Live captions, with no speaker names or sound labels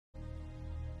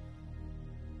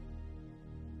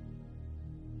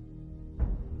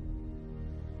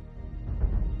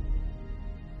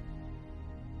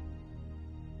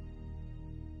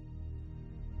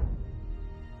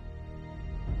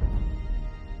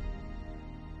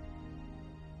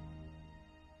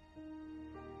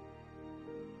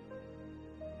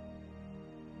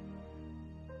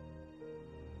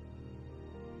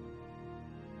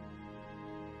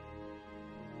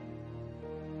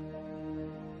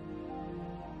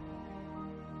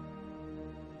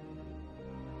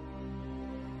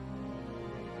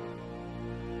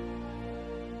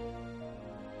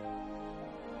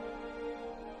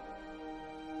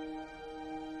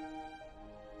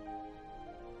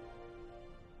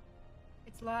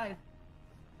It's live.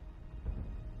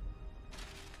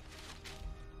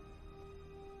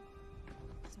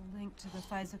 It's a link to the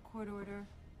FISA court order.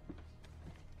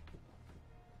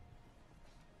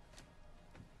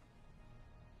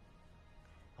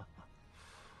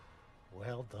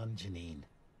 Well done, Janine.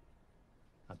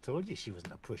 I told you she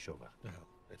wasn't a pushover. No,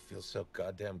 it feels so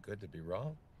goddamn good to be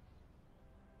wrong.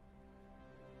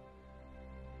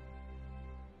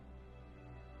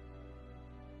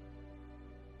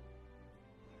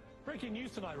 Breaking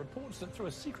news tonight reports that through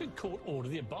a secret court order,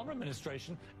 the Obama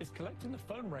administration is collecting the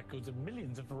phone records of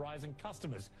millions of Verizon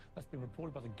customers. That's been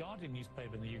reported by the Guardian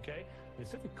newspaper in the UK. The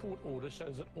secret court order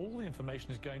shows that all the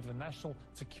information is going to the National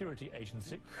Security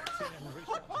Agency. CNN has reached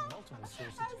out to multiple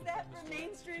sources. How's that for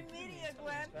mainstream media,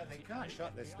 Glenn? They can't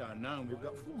shut this down now, and we've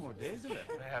got 4 more days of it.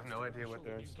 I have no idea what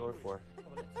they're in store for.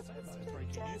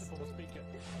 Breaking news. The former Speaker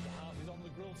of the House is on the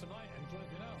grill tonight and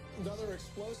joins me now. Another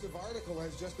explosive article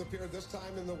has just appeared, this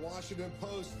time in the Washington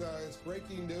Post. It's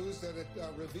breaking news that it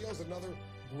reveals another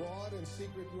broad and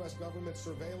secret U.S. government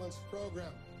surveillance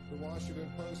program. The Washington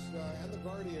Post and the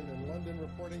Guardian in London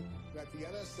reporting that the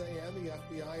NSA and the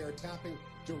FBI are tapping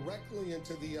directly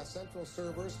into the central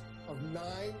servers of 9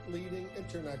 leading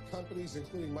internet companies,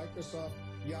 including Microsoft,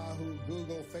 Yahoo,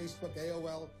 Google, Facebook,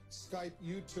 AOL, Skype,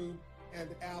 YouTube, and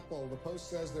Apple. The Post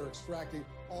says they're extracting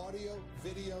audio,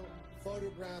 video,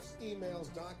 photographs,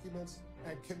 emails, documents,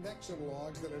 and connection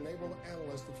logs that enable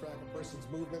analysts to track a person's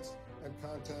movements and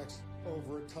contacts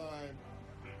over time.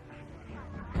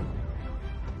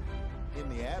 In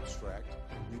the abstract,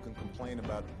 you can complain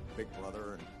about Big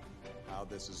Brother and how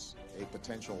this is a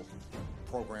potential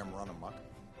program run amok.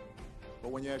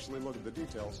 But when you actually look at the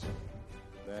details,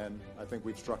 then I think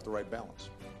we've struck the right balance.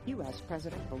 U.S.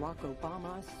 President Barack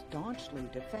Obama staunchly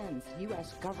defends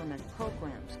U.S. government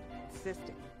programs,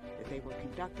 insisting that they were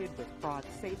conducted with broad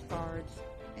safeguards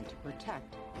and to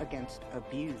protect against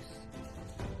abuse.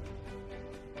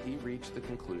 He reached the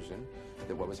conclusion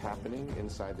that what was happening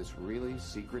inside this really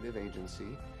secretive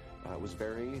agency was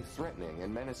very threatening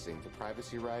and menacing to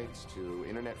privacy rights, to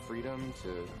internet freedom,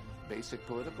 to basic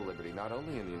political liberty, not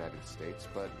only in the United States,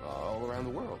 but all around the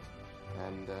world.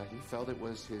 And he felt it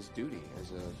was his duty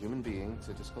as a human being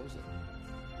to disclose it.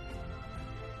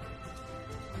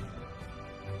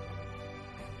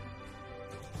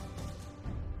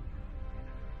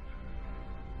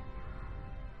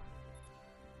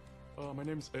 My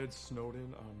name's Ed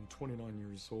Snowden. I'm 29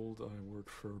 years old. I work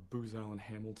for Booz Allen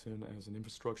Hamilton as an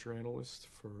infrastructure analyst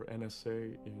for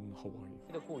NSA in Hawaii.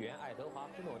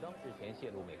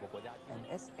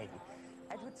 NSA.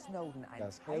 Edward Snowden.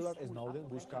 Edward Snowden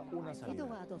busca una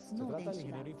salida. Se trata del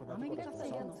ingeniero informático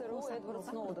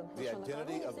responsable. The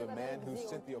identity of the man who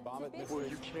sent the Obama administration. Well,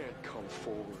 you can't come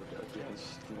forward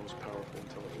against the most powerful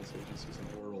intelligence agencies in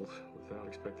the world without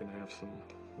expecting to have some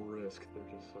risk.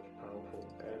 They're just such powerful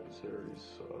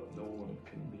adversaries. No one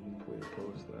can meaningfully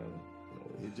oppose them.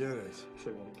 You did it. If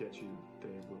they want to get you,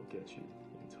 they will get you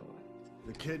in time.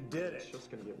 The kid did it. It's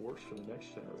just going to get worse for the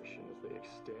next generation as they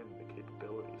extend the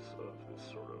capabilities of this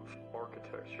sort of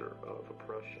architecture of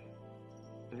oppression.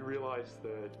 And you realize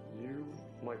that you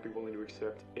might be willing to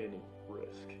accept any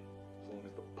risk as long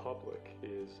as the public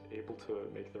is able to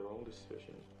make their own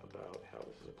decision about how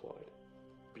this is applied.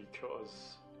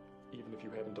 Because even if you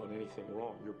haven't done anything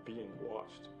wrong, you're being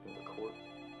watched and recorded.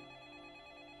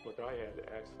 Look, I had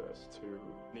access to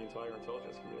the entire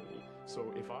intelligence community,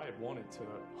 so if I had wanted to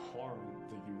harm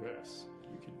the U.S.,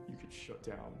 you could shut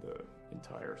down the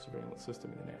entire surveillance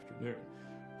system in an afternoon.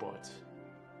 But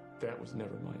that was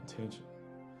never my intention.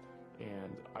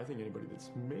 And I think anybody that's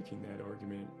making that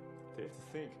argument, they have to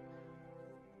think,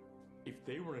 if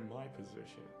they were in my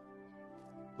position,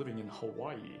 living in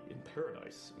Hawaii, in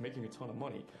paradise, making a ton of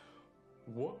money,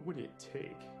 what would it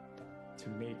take to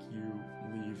make you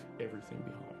leave everything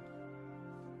behind?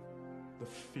 The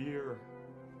fear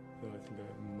that I think I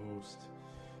have most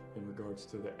in regards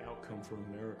to the outcome for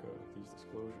America of these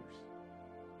disclosures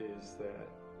is that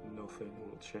nothing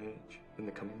will change. In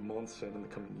the coming months and in the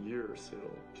coming years,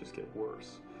 it'll just get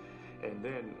worse. And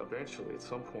then eventually, at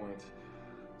some point,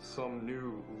 some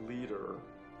new leader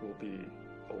will be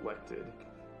elected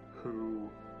who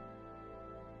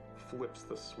flips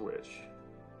the switch,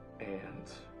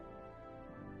 and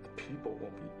the people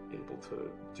won't be able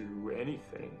to do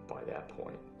anything by that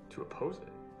point to oppose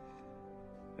it.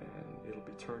 And it'll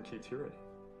be turnkey tyranny.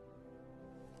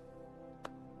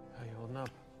 How you holding up?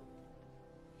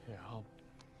 Yeah, I'll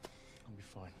be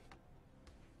fine.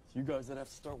 It's you guys that have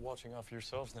to start watching out for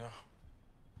yourselves now.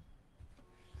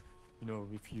 You know,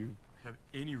 if you have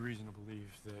any reason to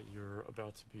believe that you're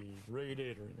about to be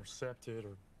raided or intercepted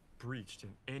or breached in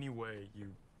any way, you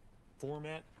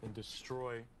format and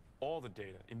destroy all the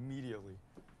data immediately.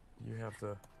 You have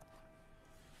the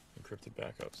encrypted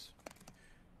backups.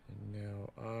 And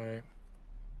now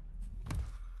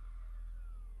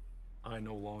I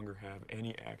no longer have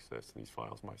any access to these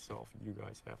files myself. You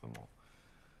guys have them all.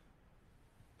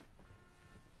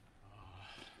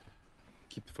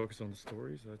 Keep the focus on the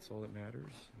stories. That's all that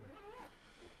matters.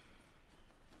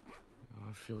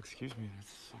 If you'll excuse me,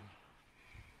 that's...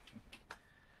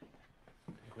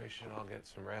 I think we should all get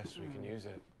some rest. We can use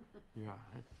it. Yeah,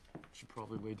 I should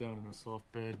probably lay down in a soft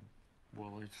bed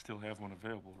while I still have one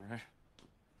available, right?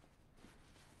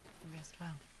 Rest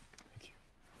well. Thank you.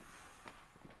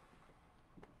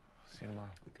 See you tomorrow.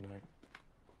 Good night.